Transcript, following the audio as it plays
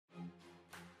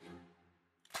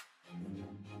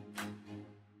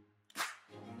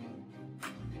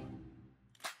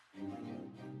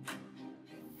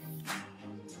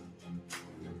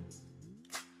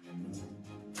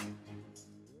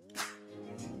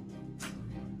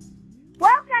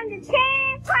the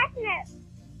Team Crushing It.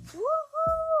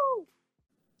 Woohoo!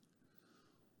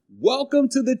 Welcome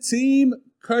to the Team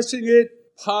Crushing It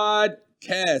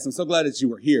podcast. I'm so glad that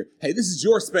you are here. Hey, this is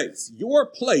your space, your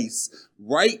place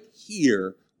right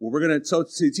here where we're going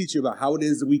to teach you about how it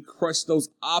is that we crush those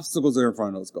obstacles that are in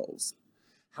front of those goals,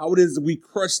 how it is that we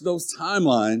crush those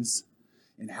timelines,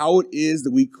 and how it is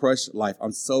that we crush life.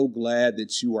 I'm so glad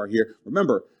that you are here.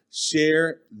 Remember,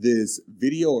 share this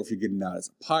video, or if you're getting out as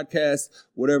a podcast,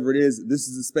 whatever it is, this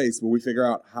is the space where we figure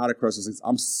out how to crush those things.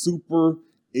 I'm super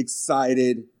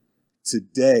excited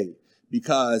today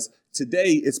because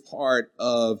today is part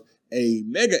of a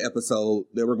mega episode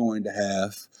that we're going to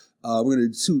have. We're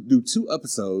going to do two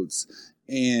episodes,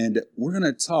 and we're going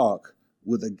to talk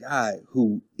with a guy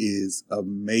who is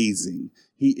amazing.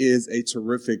 He is a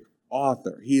terrific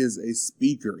author. He is a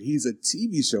speaker. He's a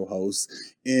TV show host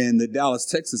in the Dallas,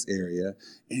 Texas area.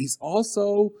 And he's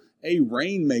also a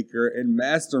rainmaker and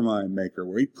mastermind maker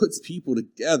where he puts people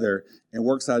together and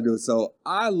works how to do it. So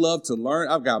I love to learn.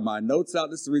 I've got my notes out.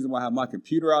 This is the reason why I have my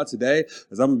computer out today,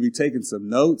 because I'm going to be taking some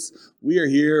notes. We are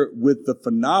here with the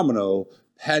phenomenal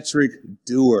Patrick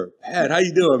Dewar. Pat, how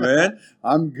you doing, man?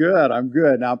 I'm good.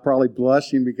 Now I'm probably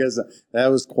blushing because that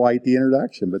was quite the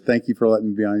introduction, but thank you for letting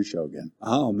me be on your show again.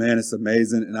 Oh man, it's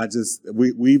amazing. And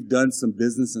we've done some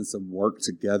business and some work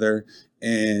together.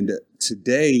 And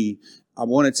today I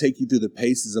want to take you through the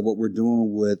paces of what we're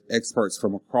doing with experts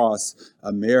from across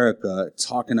America,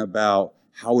 talking about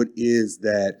how it is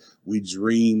that we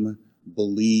dream,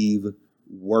 believe,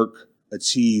 work,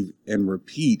 achieve, and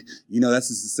repeat. You know, that's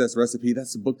the success recipe.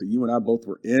 That's the book that you and I both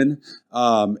were in,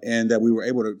 and that we were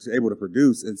able to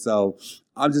produce. And so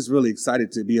I'm just really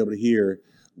excited to be able to hear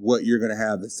what you're going to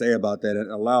have to say about that and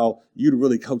allow you to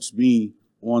really coach me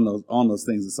on those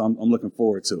things. And so I'm looking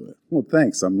forward to it. Well,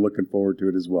 thanks. I'm looking forward to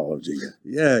it as well, Ojinga.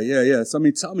 Yeah. So, I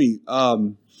mean, tell me,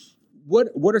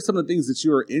 what are some of the things that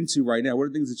you're into right now? What are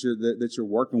the things that you're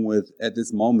working with at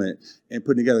this moment and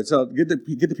putting together? So get the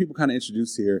people kind of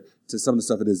introduced here to some of the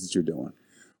stuff it is that you're doing.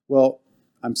 Well,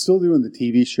 I'm still doing the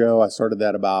TV show. I started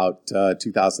that about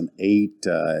 2008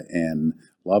 and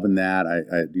loving that.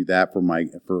 I do that for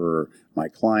my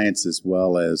clients as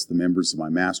well as the members of my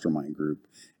mastermind group.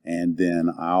 And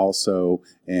then I also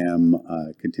am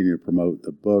continuing to promote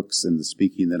the books and the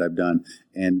speaking that I've done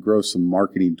and grow some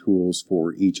marketing tools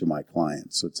for each of my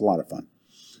clients. So it's a lot of fun.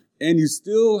 And you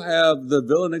still have the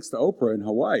villa next to Oprah in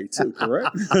Hawaii too,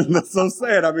 correct? That's so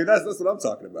sad. I mean, that's what I'm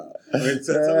talking about. I mean,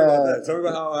 tell me about that. Tell me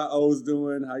about how O's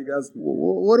doing. How you guys?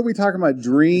 What are we talking about?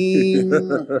 Dream?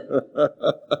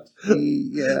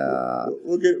 Yeah.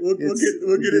 We'll get it.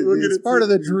 It's part of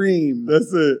the dream.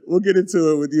 That's it. We'll get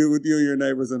into it with you and your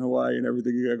neighbors in Hawaii and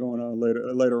everything you got going on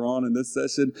later on in this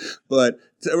session. But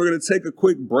we're going to take a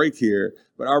quick break here.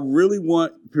 But I really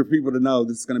want for people to know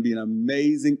this is going to be an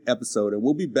amazing episode, and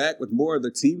we'll be back with more of the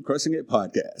Team Crushing It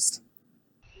podcast.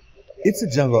 It's a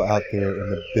jungle out there in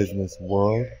the business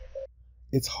world.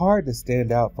 It's hard to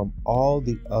stand out from all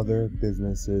the other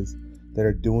businesses that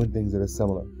are doing things that are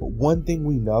similar. But one thing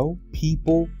we know,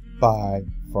 people buy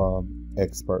from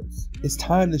experts. It's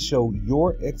time to show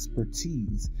your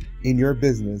expertise in your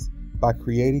business by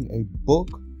creating a book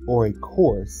or a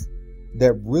course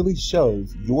that really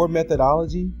shows your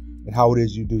methodology and how it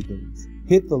is you do things.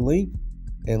 Hit the link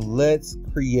and let's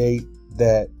create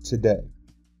that today.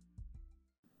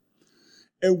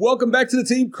 And welcome back to the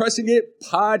Team Crushing It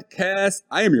podcast.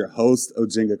 I am your host,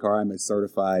 Ojinga Carr. I'm a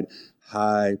certified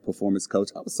high performance coach.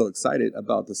 I was so excited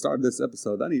about the start of this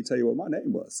episode. I need to tell you what my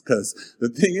name was, because the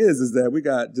thing is that we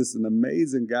got just an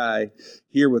amazing guy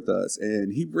here with us,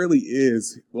 and he really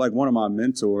is like one of my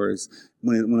mentors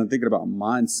when I'm thinking about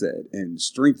mindset and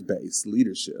strength-based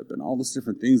leadership and all those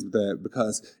different things with that,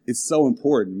 because it's so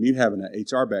important. Me having an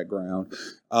HR background,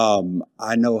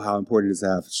 I know how important it is to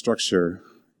have structure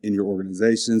in your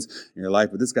organizations, in your life,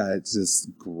 but this guy is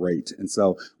just great. And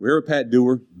so we're here with Pat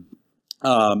Dewar.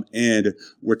 And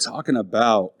we're talking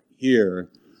about here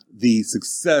the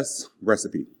success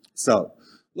recipe. So, a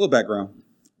little background.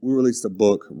 We released a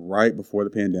book right before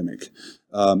the pandemic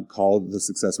called The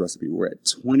Success Recipe. We're at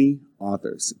 20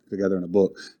 authors together in a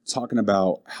book talking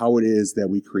about how it is that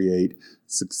we create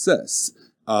success.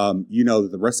 You know,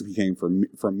 the recipe came from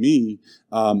me,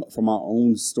 from my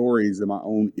own stories and my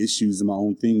own issues and my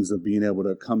own things of being able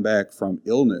to come back from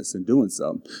illness and doing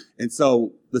so. And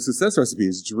so the success recipe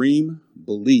is dream,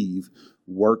 believe,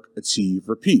 work, achieve,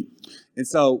 repeat. And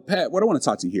so, Pat, what I want to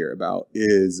talk to you here about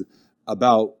is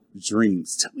about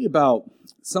dreams. Tell me about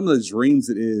some of the dreams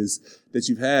it is that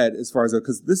you've had as far as,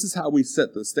 because this is how we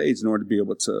set the stage in order to be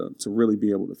able to really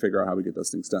be able to figure out how we get those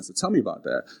things done. So tell me about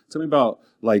that. Tell me about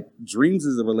like dreams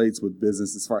as it relates with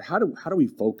business, as far as how do we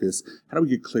focus? How do we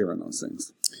get clear on those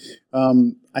things?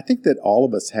 I think that all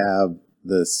of us have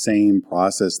the same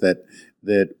process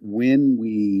that when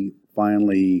we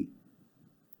finally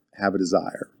have a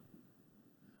desire,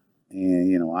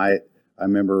 and I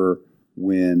remember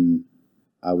when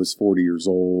I was 40 years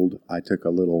old, I took a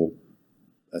little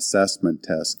assessment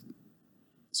test,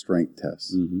 strength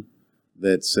test,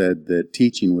 that said that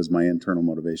teaching was my internal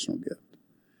motivational gift.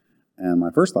 And my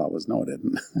first thought was, no, it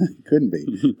didn't. It couldn't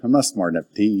be. I'm not smart enough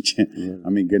to teach. I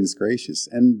mean, goodness gracious.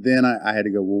 And then I had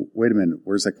to go, well, wait a minute,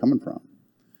 where's that coming from?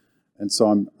 And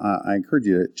so I encourage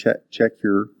you to check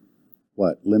your,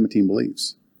 limiting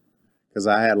beliefs. Because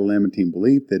I had a limiting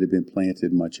belief that had been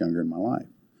planted much younger in my life.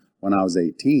 When I was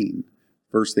 18,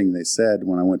 first thing they said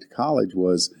when I went to college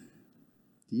was,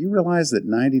 do you realize that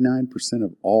 99%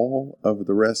 of all of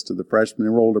the rest of the freshmen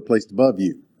enrolled are placed above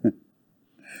you?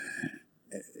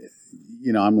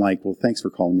 I'm like, well, thanks for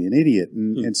calling me an idiot.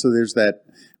 And so there's that,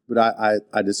 but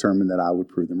I determined that I would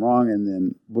prove them wrong. And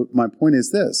then, but my point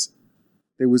is this,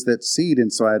 there was that seed.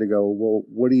 And so I had to go, well,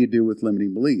 what do you do with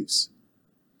limiting beliefs?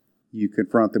 You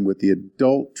confront them with the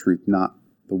adult truth, not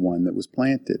the one that was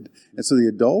planted. And so the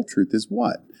adult truth is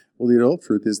what? Well, the adult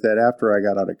truth is that after I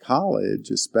got out of college,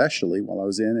 especially while I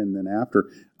was in, and then after,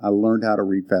 I learned how to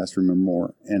read fast, remember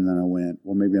more. And then I went,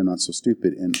 well, maybe I'm not so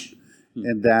stupid. And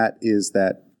that is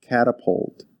that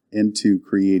catapult into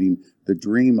creating the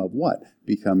dream of what?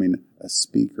 Becoming a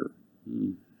speaker.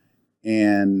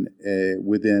 And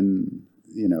within,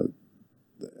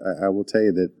 I will tell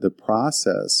you that the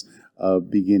process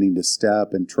of beginning to step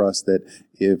and trust that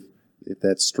if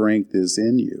that strength is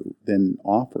in you, then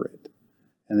offer it.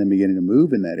 And then beginning to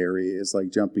move in that area is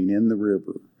like jumping in the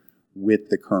river with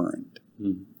the current.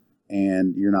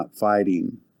 And you're not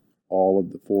fighting all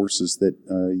of the forces that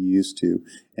you used to.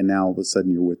 And now all of a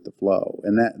sudden you're with the flow.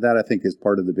 And that I think is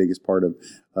part of the biggest part of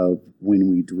when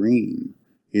we dream,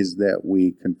 is that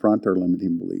we confront our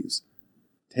limiting beliefs,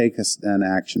 take an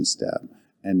action step,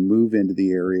 and move into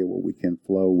the area where we can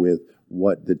flow with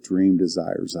what the dream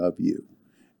desires of you.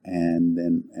 And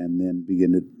then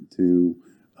begin to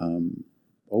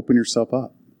open yourself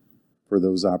up for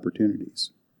those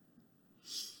opportunities.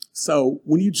 So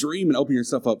when you dream and open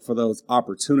yourself up for those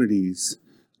opportunities,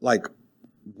 like,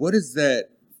 what does that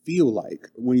feel like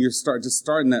when you're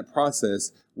starting that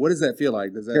process? What does that feel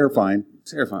like? Terrifying.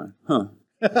 Terrifying, huh?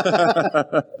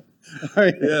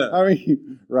 I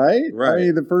mean, right? I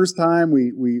mean, the first time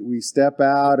we step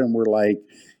out and we're like,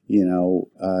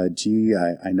 gee,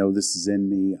 I know this is in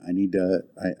me.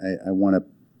 I want to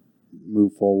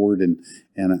move forward. And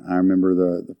I remember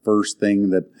the first thing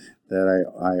that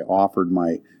I offered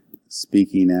my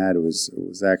speaking at, it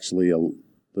was actually a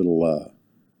little,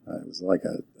 it was like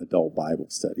a adult Bible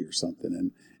study or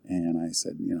something. And I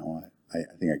said, I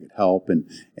think I could help.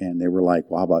 And they were like,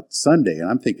 well, how about Sunday? And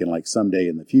I'm thinking like someday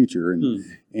in the future. And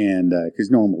because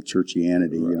normal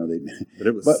churchianity, but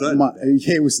it was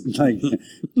Sunday. It was like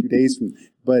 2 days from.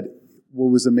 But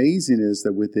what was amazing is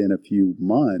that within a few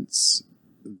months,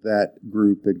 that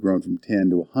group had grown from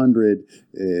 10 to 100.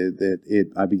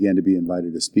 I began to be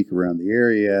invited to speak around the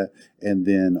area. And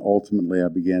then ultimately I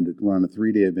began to run a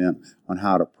 3-day event on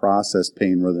how to process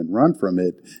pain rather than run from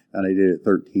it. And I did it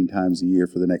 13 times a year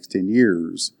for the next 10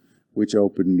 years, which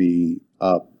opened me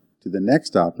up to the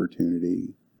next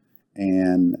opportunity.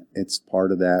 And it's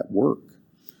part of that work.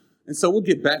 And so we'll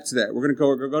get back to that. We're going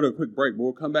to go to a quick break, but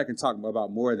we'll come back and talk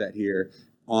about more of that here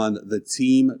on the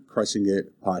Team Crushing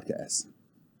It podcast.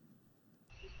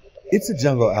 It's a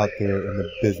jungle out there in the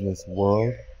business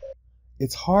world.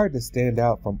 It's hard to stand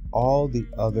out from all the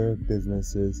other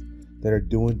businesses that are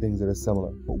doing things that are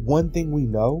similar. But one thing we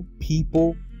know,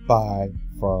 people buy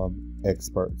from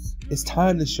experts. It's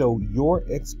time to show your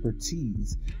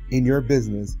expertise in your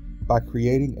business by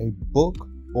creating a book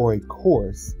or a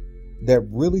course that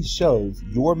really shows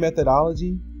your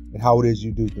methodology and how it is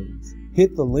you do things.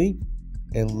 Hit the link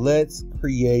and let's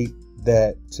create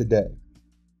that today.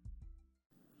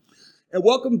 And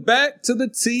welcome back to the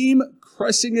Team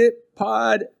Crushing It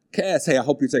podcast. Hey, I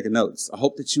hope you're taking notes. I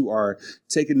hope that you are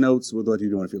taking notes with what you're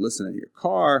doing. If you're listening in your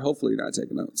car, hopefully you're not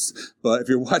taking notes. But if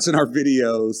you're watching our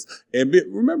videos, and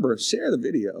remember, share the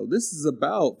video. This is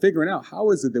about figuring out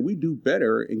how is it that we do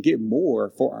better and get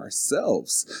more for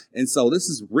ourselves. And so this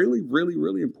is really, really,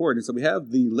 really important. So we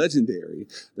have the legendary,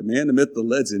 the man, the myth, the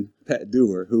legend, Pat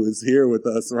Dewar, who is here with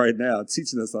us right now,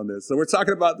 teaching us on this. So we're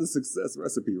talking about the success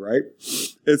recipe, right?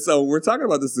 And so we're talking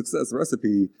about the success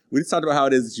recipe. We just talked about how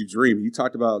it is that you dream. You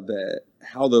talked about that,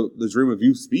 how the dream of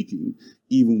you speaking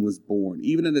even was born,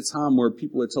 even in a time where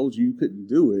people had told you couldn't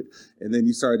do it. And then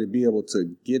you started to be able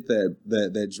to get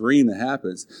that dream that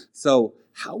happens. So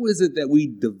how is it that we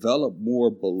develop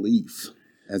more belief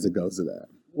as it goes to that?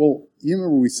 Well, you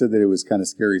remember we said that it was kind of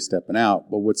scary stepping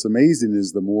out, but what's amazing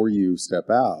is the more you step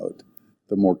out,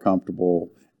 the more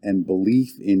comfortable and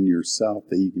belief in yourself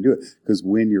that you can do it. Because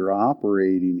when you're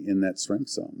operating in that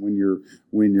strength zone, when you're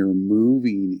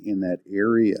moving in that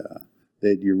area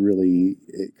that you're really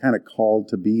kind of called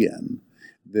to be in,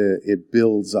 it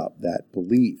builds up that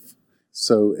belief.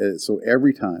 So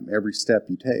every time, every step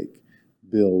you take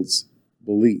builds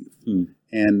belief.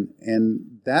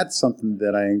 And that's something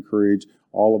that I encourage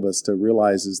all of us to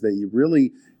realize, is that you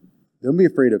really don't be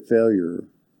afraid of failure,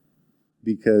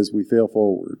 because we fail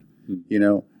forward. You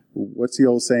know, what's the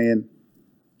old saying?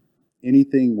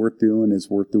 Anything worth doing is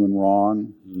worth doing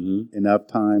wrong enough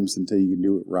times until you can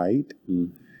do it right.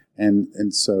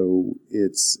 And so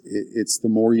it's the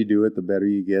more you do it, the better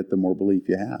you get, the more belief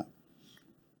you have.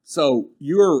 So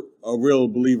you're a real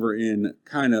believer in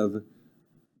kind of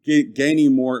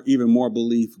gaining even more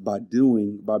belief by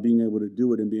being able to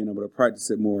do it and being able to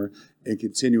practice it more and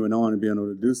continuing on and being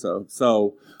able to do so.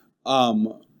 So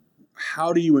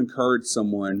how do you encourage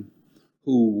someone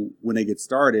who, when they get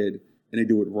started and they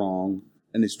do it wrong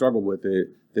and they struggle with it,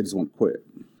 they just want to quit?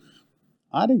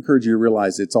 I'd encourage you to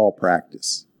realize it's all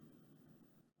practice.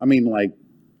 I mean, like,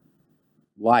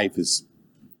 life is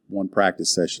one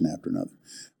practice session after another.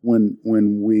 When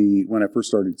I first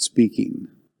started speaking,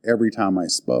 every time I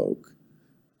spoke,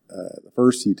 the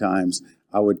first few times,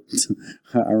 I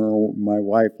remember my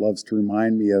wife loves to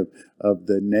remind me of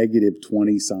the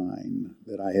 -20 sign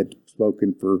that I had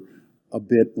spoken for a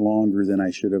bit longer than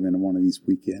I should have in one of these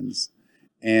weekends.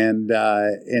 And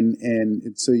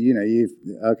so,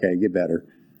 okay, get better.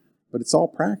 But it's all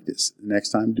practice.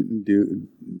 Next time,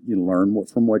 learn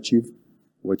from what you've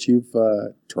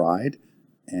tried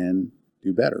and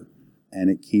do better. And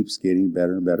it keeps getting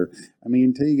better and better. I mean,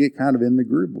 until you get kind of in the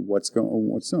groove of what's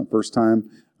going. First time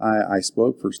I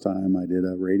spoke, first time I did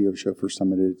a radio show, first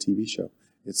time I did a TV show.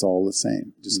 It's all the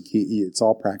same. It's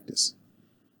all practice.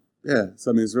 Yeah.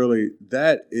 So I mean, it's really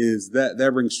that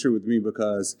rings true with me,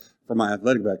 because from my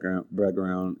athletic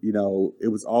background,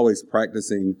 it was always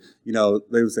practicing. They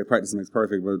would say practice makes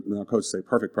perfect, but our coaches say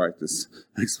perfect practice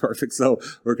makes perfect. So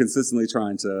we're consistently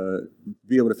trying to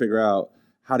be able to figure out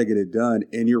how to get it done.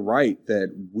 And you're right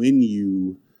that when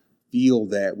you feel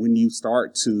that, when you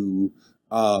start to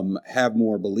have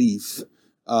more belief,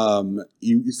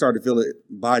 you start to feel it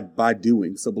by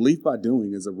doing. So belief by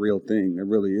doing is a real thing. It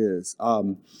really is.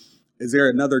 Is there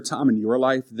another time in your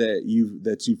life that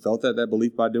you felt that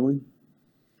belief by doing?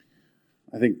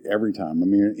 I think every time. I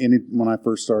mean, when I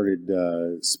first started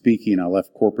speaking, I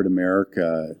left corporate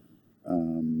America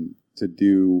to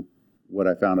do what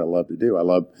I found I love to do. I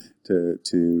love to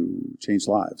change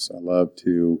lives. I love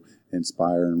to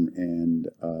inspire and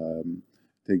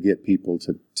to get people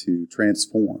to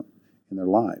transform in their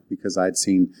life, because I'd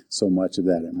seen so much of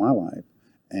that in my life.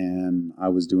 And I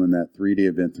was doing that 3-day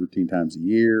event 13 times a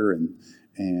year.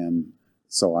 And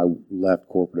so I left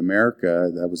corporate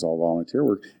America. That was all volunteer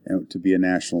work, and to be a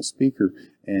national speaker,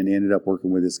 and ended up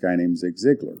working with this guy named Zig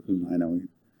Ziglar. I know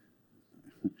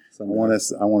I want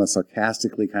to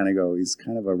sarcastically kind of go, he's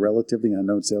kind of a relatively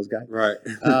unknown sales guy. Right.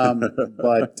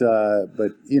 But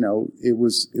it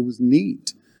was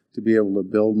neat to be able to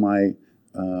build my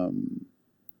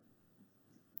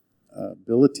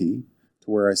ability to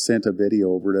where I sent a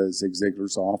video over to Zig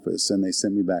Ziglar's office, and they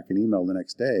sent me back an email the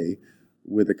next day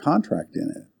with a contract in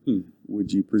it.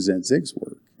 Would you present Zig's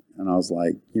work? And I was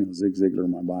like, Zig Ziglar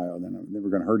in my bio, then I'm never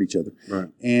going to hurt each other. Right.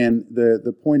 And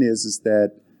the point is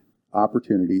that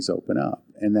opportunities open up,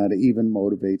 and that even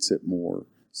motivates it more,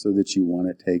 so that you want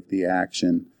to take the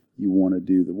action, you want to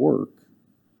do the work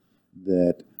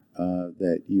that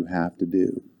you have to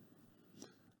do.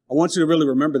 I want you to really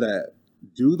remember that.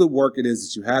 Do the work it is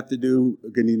that you have to do,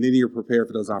 and then you're prepared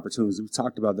for those opportunities. We've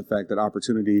talked about the fact that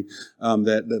opportunity,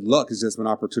 that luck is just when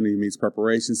opportunity meets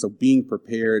preparation. So being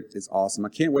prepared is awesome. I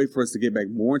can't wait for us to get back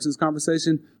more into this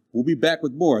conversation. We'll be back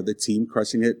with more of the Team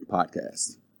Crushing It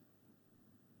podcast.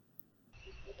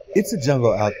 It's a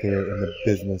jungle out there in the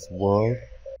business world.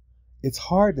 It's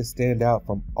hard to stand out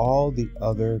from all the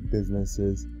other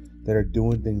businesses that are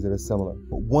doing things that are similar.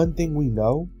 But one thing we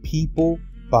know, people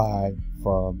buy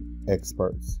from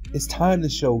experts. It's time to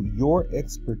show your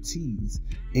expertise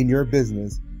in your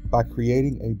business by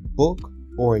creating a book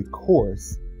or a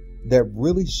course that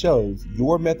really shows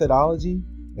your methodology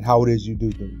and how it is you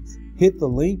do things. Hit the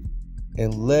link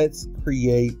and let's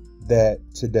create that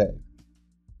today.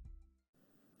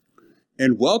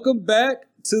 And welcome back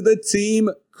to the Team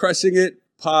Crushing It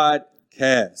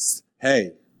podcast.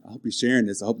 Hey, I hope you're sharing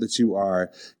this. I hope that you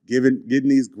are getting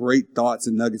these great thoughts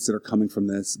and nuggets that are coming from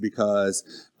this, because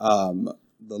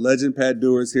the legend Pat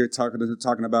Dewar is here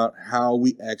talking about how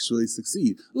we actually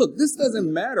succeed. Look, this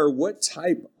doesn't matter what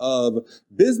type of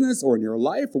business or in your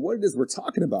life or what it is we're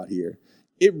talking about here.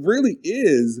 It really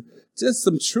is just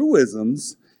some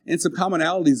truisms and some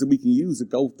commonalities that we can use to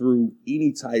go through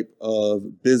any type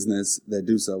of business that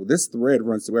do so. This thread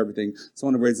runs through everything. It's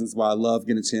one of the reasons why I love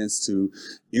getting a chance to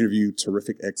interview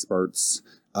terrific experts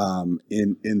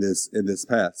in this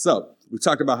path. So we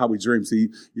talked about how we dream. So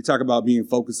you talk about being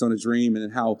focused on a dream and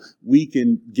then how we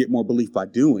can get more belief by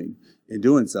doing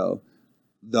so.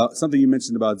 Something you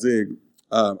mentioned about Zig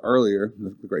earlier,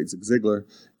 the great Zig Ziglar,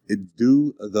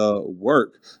 do the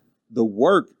work. The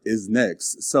work is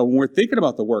next. So when we're thinking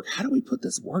about the work, how do we put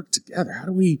this work together? How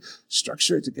do we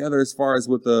structure it together as far as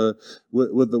with the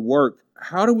work?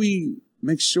 How do we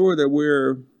make sure that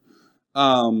we're,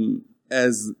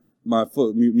 as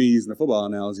me using the football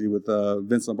analogy with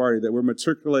Vince Lombardi, that we're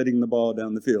matriculating the ball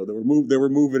down the field, that we're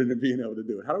moving it and being able to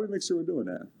do it. How do we make sure we're doing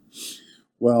that?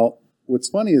 Well, what's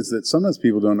funny is that sometimes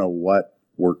people don't know what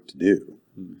work to do.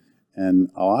 And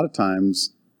a lot of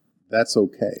times that's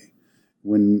okay.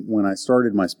 When I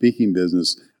started my speaking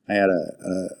business, I had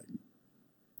a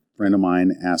friend of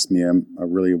mine ask me a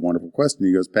really wonderful question.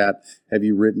 He goes, "Pat, have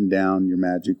you written down your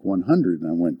magic 100?" And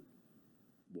I went,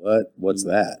 "What? What's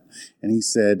that?" And he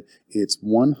said, "It's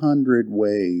 100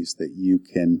 ways that you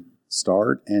can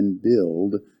start and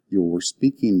build your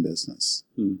speaking business."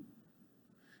 And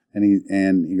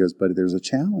he goes, "But there's a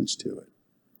challenge to it.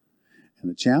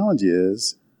 And the challenge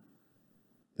is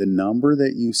the number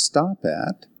that you stop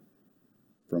at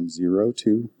from 0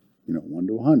 to 1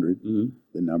 to 100,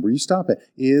 the number you stop at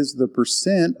is the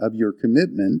percent of your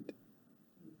commitment,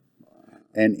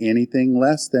 and anything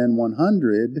less than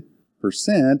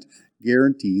 100%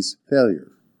 guarantees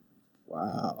failure."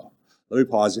 Wow. Let me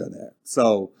pause you on that.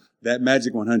 So that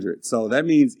magic 100. So that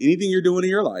means anything you're doing in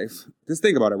your life, just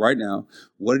think about it right now,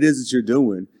 what it is that you're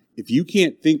doing. If you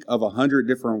can't think of 100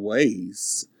 different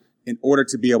ways in order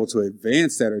to be able to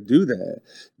advance that or do that,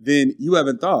 then you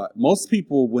haven't thought. Most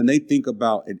people, when they think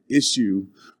about an issue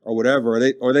or whatever,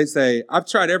 they say, "I've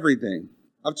tried everything.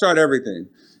 I've tried everything."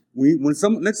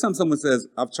 Next time someone says,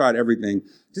 "I've tried everything,"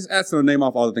 just ask them to name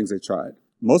off all the things they've tried.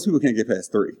 Most people can't get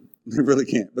past 3. They really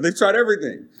can't, but they've tried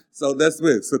everything. So that's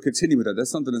it. So continue with that. That's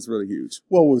something that's really huge.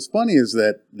 Well, what was funny is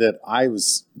that I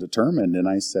was determined, and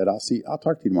I said, I'll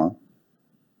talk to you tomorrow.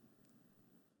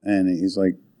 And he's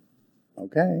like,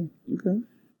 Okay.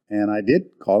 And I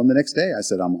did call him the next day. I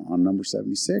said, "I'm on number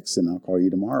 76, and I'll call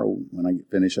you tomorrow when I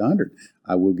finish 100.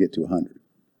 I will get to 100.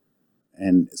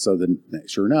 And so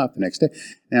sure enough, the next day.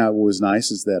 Now, what was nice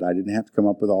is that I didn't have to come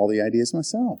up with all the ideas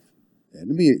myself. They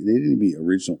didn't be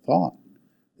original thought.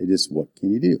 They just, what can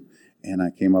you do? And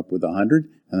I came up with 100,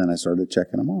 and then I started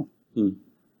checking them off.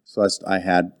 So I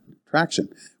had traction.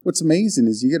 What's amazing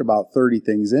is you get about 30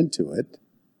 things into it,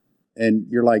 and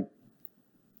you're like,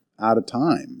 out of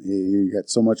time. You got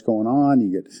so much going on. You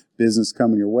get business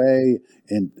coming your way,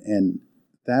 and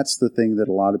that's the thing that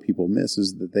a lot of people miss,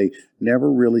 is that they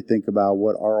never really think about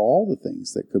what are all the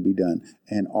things that could be done,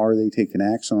 and are they taking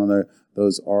action on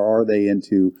those, or are they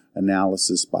into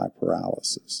analysis by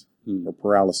paralysis or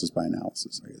paralysis by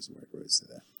analysis? I guess is the right way to say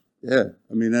that. Yeah,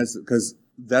 I mean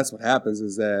that's what happens,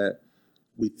 is that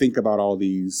we think about all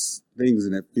these things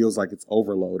and it feels like it's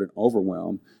overload and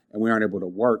overwhelm, and we aren't able to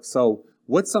work. So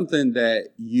what's something that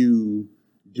you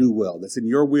do well, that's in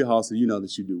your wheelhouse that you know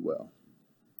that you do well?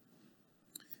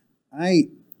 I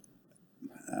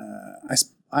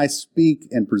speak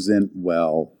and present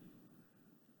well.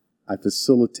 I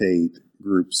facilitate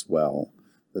groups well.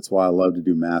 That's why I love to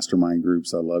do mastermind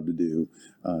groups. I love to do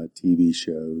TV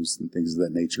shows and things of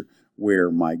that nature, where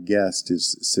my guest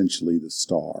is essentially the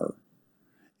star,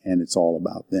 and it's all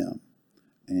about them.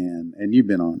 And you've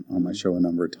been on my show a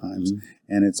number of times,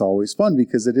 and it's always fun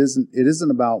because it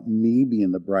isn't about me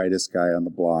being the brightest guy on the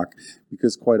block,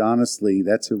 because quite honestly,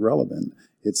 that's irrelevant.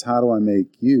 It's how do I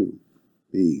make you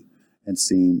be and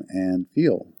seem and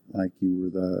feel like you were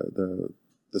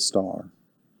the star.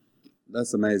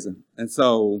 That's amazing. And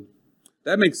so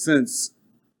that makes sense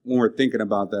when we're thinking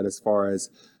about that as far as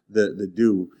the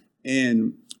do.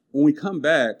 And when we come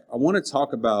back, I want to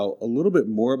talk about a little bit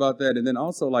more about that, and then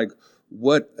also like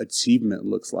what achievement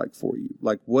looks like for you.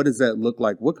 Like, what does that look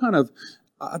like? What kind of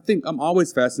I think I'm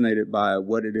always fascinated by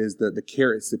what it is, the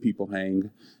carrots that people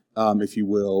hang, if you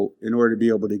will, in order to be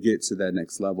able to get to that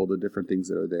next level, the different things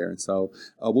that are there. And so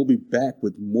we'll be back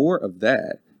with more of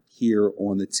that here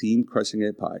on the Team Crushing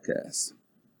It podcast.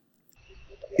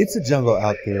 It's a jungle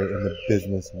out there in the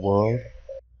business world.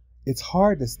 It's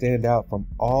hard to stand out from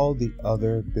all the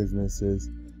other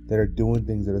businesses that are doing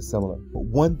things that are similar. But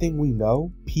one thing we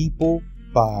know, people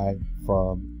buy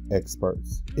from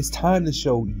experts. It's time to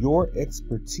show your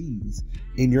expertise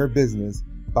in your business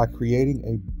by creating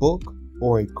a book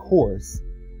or a course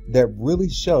that really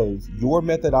shows your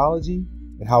methodology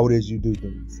and how it is you do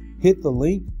things. Hit the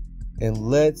link and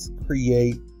let's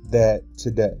create that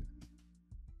today.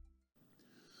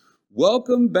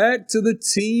 Welcome back to the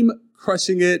Team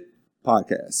Crushing It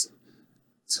podcast.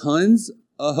 Tons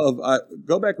of,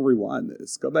 go back and rewind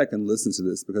this. Go back and listen to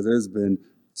this because there's been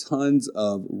tons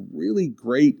of really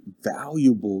great,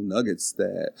 valuable nuggets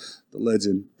that the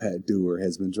legend Pat Dewar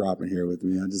has been dropping here with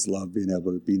me. I just love being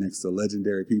able to be next to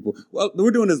legendary people. Well,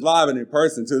 we're doing this live and in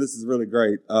person too. This is really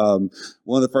great. One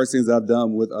of the first things I've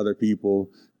done with other people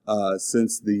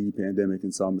since the pandemic,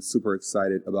 and so I'm super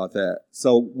excited about that.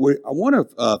 So I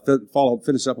want to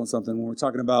finish up on something when we're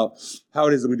talking about how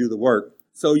it is that we do the work.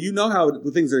 So you know how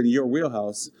the things are in your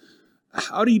wheelhouse.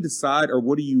 How do you decide, or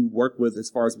what do you work with as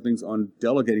far as things on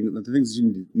delegating, the things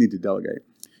you need to delegate?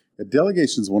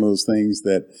 Delegation is one of those things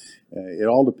that it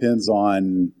all depends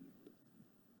on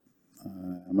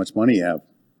how much money you have.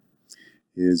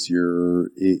 If you're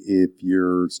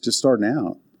just starting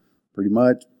out, pretty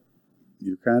much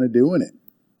you're kind of doing it.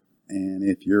 And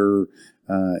if you've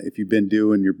been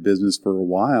doing your business for a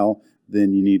while,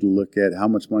 then you need to look at how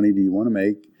much money do you want to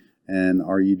make, and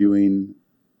are you doing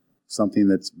something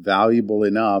that's valuable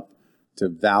enough to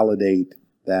validate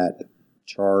that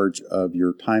charge of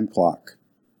your time clock.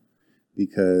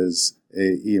 Because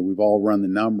we've all run the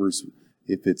numbers.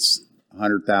 If it's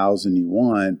 $100,000 you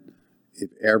want,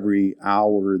 if every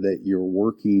hour that you're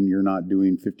working, you're not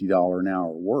doing $50 an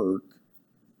hour work,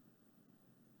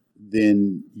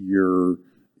 then you're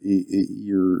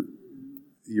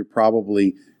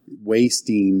probably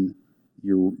wasting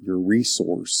your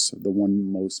resource, the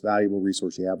one most valuable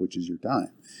resource you have, which is your time.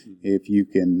 Mm-hmm. If you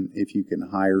can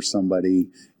hire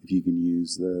somebody, if you can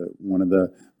use one of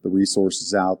the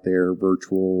resources out there,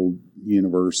 Virtual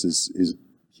Universe is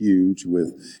huge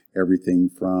with everything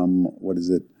from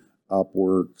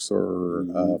Upworks or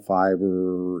Fiverr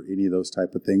or any of those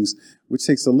type of things, which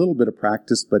takes a little bit of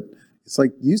practice, but it's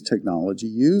like use technology,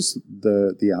 use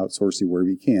the outsourcing wherever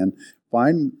you can,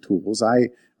 find tools.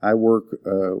 I work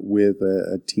with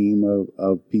a team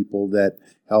of people that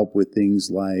help with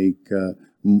things like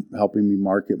helping me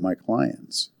market my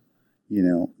clients.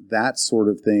 That sort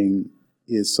of thing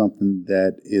is something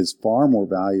that is far more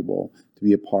valuable to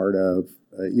be a part of,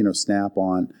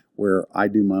 Snap-on, where I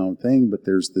do my own thing, but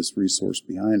there's this resource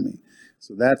behind me.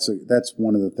 So that's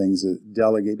one of the things that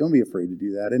delegate. Don't be afraid to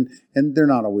do that. And they're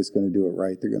not always going to do it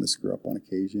right. They're going to screw up on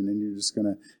occasion, and you're just going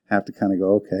to have to kind of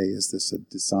go, okay, is this a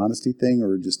dishonesty thing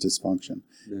or just dysfunction?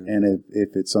 Yeah. And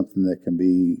if it's something that can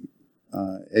be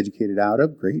educated out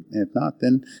of, great. And if not,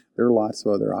 then there are lots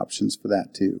of other options for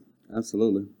that too.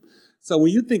 Absolutely. So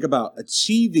when you think about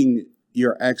achieving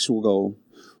your actual goal,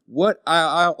 what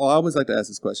I always like to ask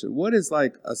this question: what is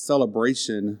like a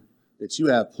celebration that you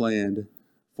have planned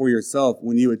for yourself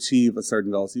when you achieve a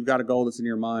certain goal? So you've got a goal that's in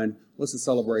your mind. What's the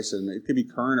celebration? It could be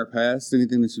current or past,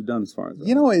 anything that you've done as far as that.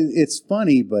 It's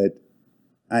funny, but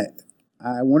I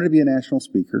wanted to be a national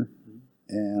speaker,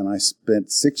 and I spent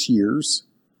 6 years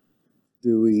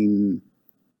doing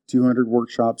 200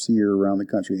 workshops a year around the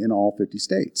country in all 50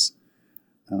 states.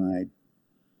 And I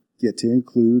got to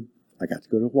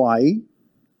go to Hawaii.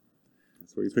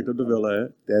 That's where you picked up the villa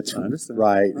at. That's I understand.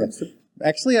 Right.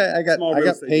 Actually, I got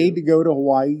paid to go to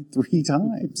Hawaii 3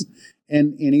 times,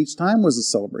 and each time was a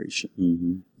celebration.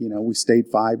 Mm-hmm. We stayed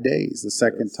 5 days. The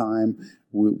second time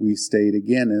we stayed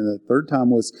again, and the third time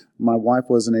was my wife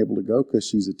wasn't able to go because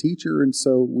she's a teacher, and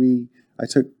so I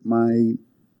took my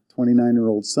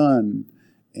 29-year-old son,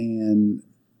 and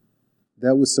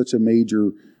that was such a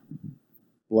major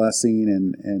blessing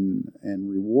and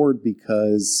reward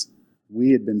because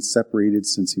we had been separated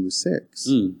since he was 6.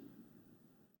 Mm.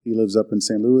 He lives up in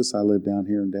St. Louis. I live down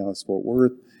here in Dallas-Fort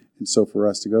Worth. And so for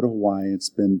us to go to Hawaii and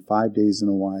spend 5 days in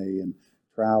Hawaii and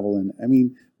travel, and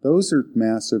those are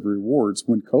massive rewards.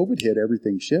 When COVID hit,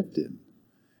 everything shifted.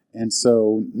 And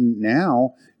so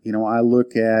now, I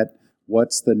look at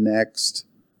what's the next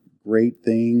great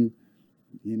thing,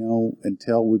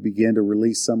 until we begin to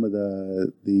release some of I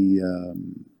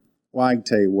can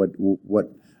tell you what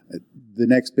the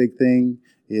next big thing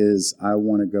is I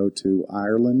want to go to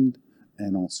Ireland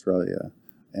and Australia.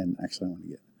 And actually,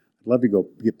 I'd love to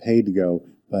get paid to go,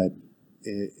 but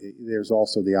there's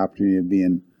also the opportunity of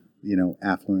being,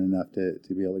 affluent enough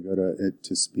to be able to go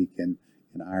to speak in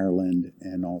Ireland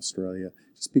and Australia,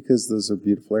 just because those are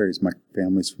beautiful areas. My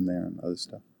family's from there and other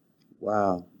stuff.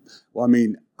 Wow. Well, I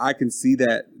mean, I can see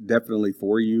that definitely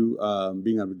for you,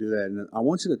 being able to do that. And I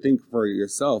want you to think for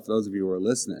yourself, those of you who are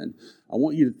listening, I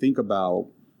want you to think about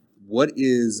what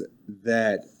is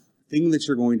that thing that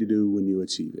you're going to do when you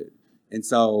achieve it. And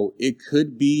so it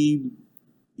could be,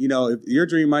 if your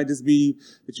dream might just be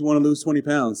that you want to lose 20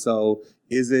 pounds. So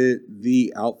is it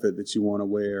the outfit that you want to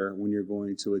wear when you're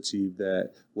going to achieve that?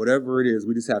 Whatever it is,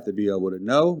 we just have to be able to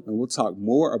know. And we'll talk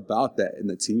more about that in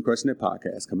the Team Crushing It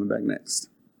podcast coming back next.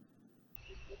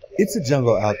 It's a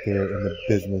jungle out there in the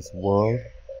business world.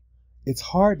 It's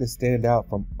hard to stand out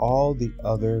from all the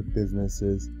other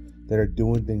businesses that are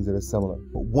doing things that are similar.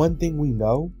 But one thing we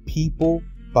know, people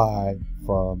buy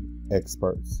from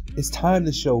experts. It's time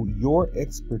to show your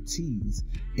expertise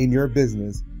in your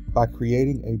business by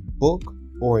creating a book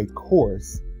or a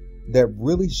course that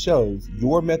really shows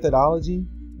your methodology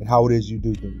and how it is you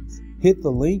do things. Hit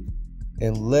the link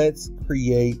and let's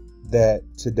create that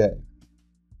today.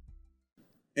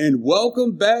 And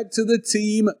welcome back to the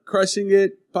Team Crushing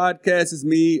It podcast. It's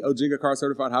me, Ojinga Carr,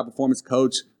 certified high performance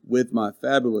coach, with my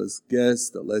fabulous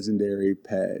guest, the legendary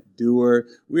Pat Dewar.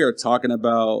 We are talking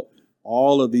about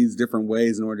all of these different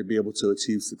ways in order to be able to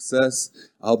achieve success.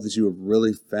 I hope that you have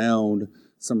really found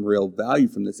some real value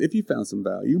from this. If you found some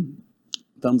value,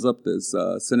 thumbs up this,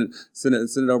 send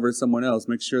it over to someone else.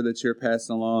 Make sure that you're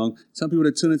passing along some people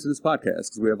to tune into this podcast,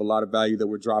 because we have a lot of value that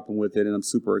we're dropping with it, and I'm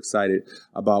super excited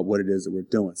about what it is that we're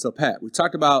doing. So Pat, we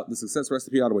talked about the success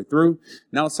recipe all the way through.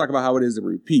 Now let's talk about how it is that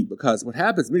we repeat, because what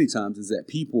happens many times is that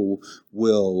people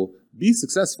will be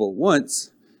successful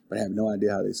once, but have no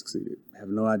idea how they succeeded, have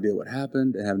no idea what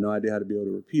happened, and have no idea how to be able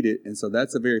to repeat it. And so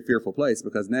that's a very fearful place,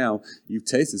 because now you've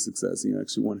tasted success and you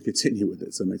actually want to continue with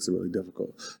it. So it makes it really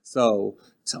difficult. So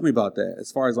tell me about that,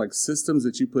 as far as like systems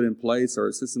that you put in place,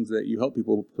 or systems that you help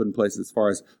people put in place as far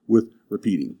as with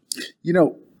repeating.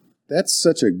 That's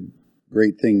such a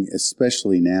great thing,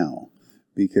 especially now,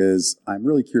 because I'm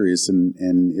really curious.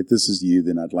 And if this is you,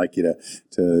 then I'd like you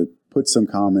to put some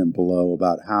comment below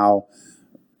about how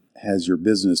has your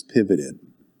business pivoted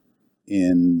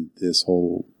in this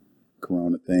whole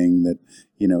Corona thing, that,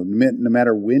 no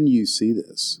matter when you see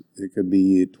this, it could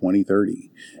be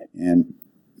 2030. And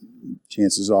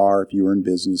chances are, if you were in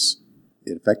business,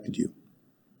 it affected you.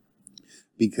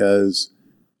 Because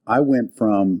I went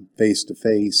from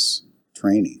face-to-face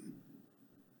training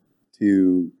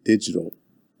to digital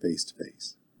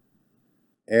face-to-face.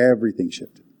 Everything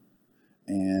shifted.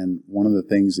 And one of the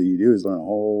things that you do is learn a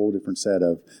whole different set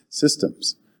of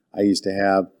systems. I used to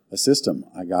have a system.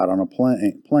 I got on a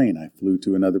plane. I flew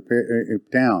to another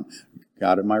town,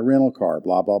 got in my rental car,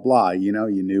 blah, blah, blah. You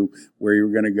knew where you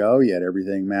were going to go. You had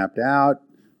everything mapped out.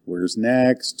 Where's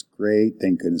next? Great.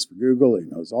 Thank goodness for Google.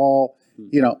 It knows all,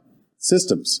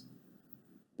 systems.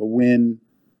 But when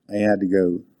I had to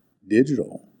go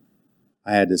digital,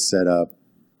 I had to set up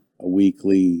a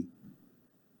weekly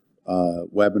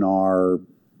webinar,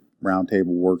 roundtable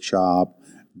workshop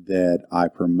that I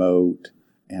promote,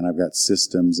 and I've got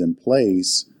systems in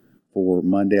place for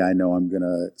Monday. I know I'm going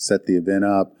to set the event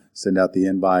up, send out the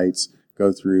invites,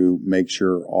 go through, make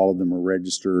sure all of them are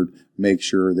registered, make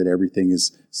sure that everything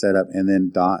is set up, and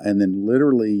then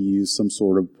literally use some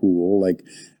sort of pool, like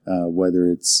whether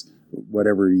it's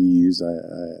whatever you use.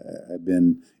 I've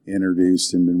been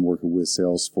introduced and been working with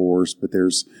Salesforce, but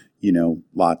there's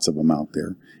lots of them out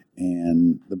there.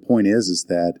 And the point is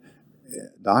that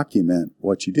document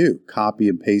what you do, copy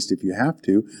and paste if you have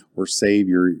to, or save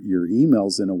your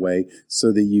emails in a way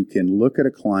so that you can look at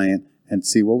a client and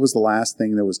see what was the last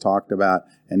thing that was talked about,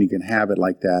 and you can have it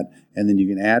like that, and then you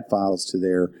can add files to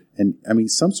there, and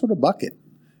some sort of bucket.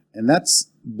 And that's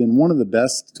been one of the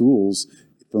best tools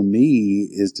for me,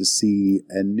 is to see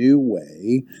a new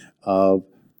way of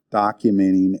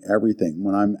documenting everything.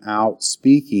 When I'm out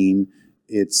speaking,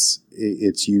 it's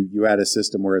you had a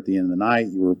system where at the end of the night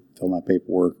you were filling out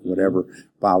paperwork, whatever,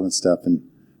 filing stuff,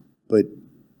 but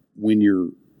when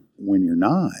you're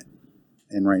not,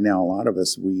 and right now a lot of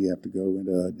us, we have to go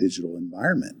into a digital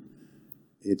environment.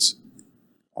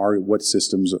 What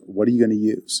systems? What are you going to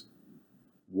use?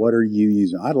 What are you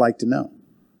using? I'd like to know.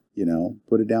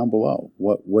 Put it down below.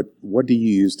 What do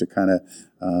you use to kind of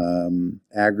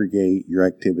aggregate your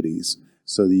activities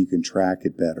so that you can track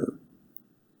it better?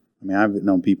 I've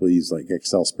known people use like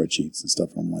Excel spreadsheets and stuff.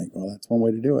 I'm like, well, that's one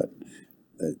way to do it.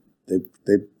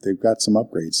 They've got some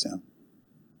upgrades now.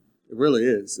 It really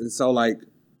is. And so like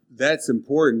that's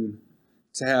important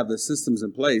to have the systems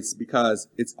in place because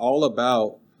it's all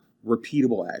about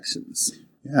repeatable actions.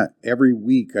 Yeah, every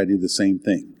week I do the same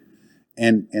thing.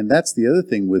 And that's the other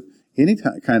thing with any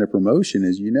kind of promotion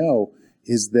is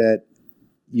that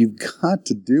you've got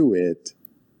to do it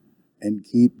and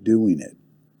keep doing it.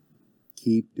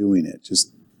 Keep doing it.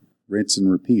 Just rinse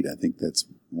and repeat. I think that's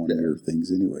one of your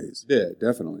things anyways. Yeah,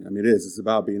 definitely. I mean, it is. It's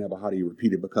about being able, how do you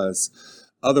repeat it? Because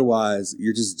otherwise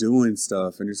you're just doing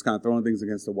stuff and you're just kind of throwing things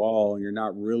against the wall and you're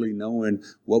not really knowing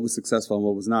what was successful and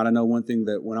what was not. I know one thing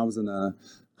that when I was in the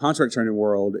contract training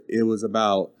world, it was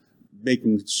about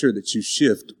making sure that you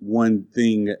shift one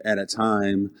thing at a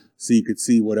time so you could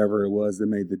see whatever it was that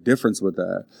made the difference with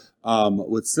that.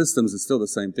 With systems, it's still the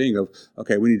same thing of,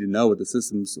 okay, we need to know what the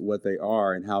systems, what they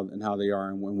are and how they are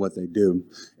and what they do.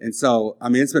 And so, I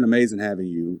mean, it's been amazing having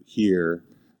you here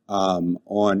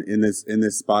in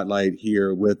this spotlight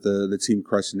here with the Team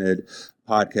Crushing It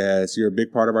podcast. You're a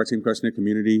big part of our Team Crushing It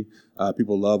community.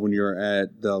 People love when you're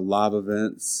at the live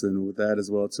events and with that as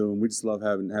well too. And we just love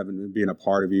being a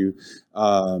part of you.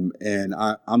 And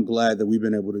I'm glad that we've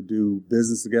been able to do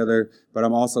business together, but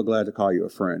I'm also glad to call you a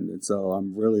friend. And so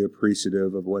I'm really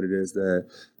appreciative of what it is that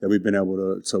we've been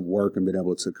able to work and been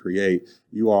able to create.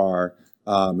 You are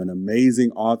an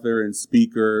amazing author and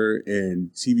speaker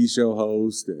and TV show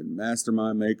host and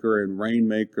mastermind maker and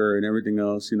rainmaker and everything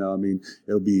else. I mean,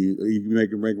 you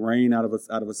can make rain out of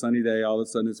a sunny day. All of a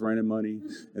sudden it's raining money.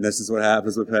 And that's just what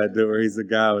happens with Pat Dewar. He's the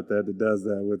guy that does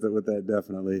that with that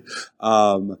definitely.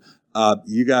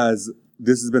 You guys,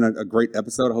 this has been a great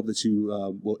episode. I hope that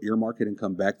you will earmark it and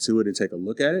come back to it and take a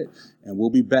look at it. And we'll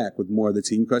be back with more of the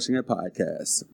Team Crushing It podcast.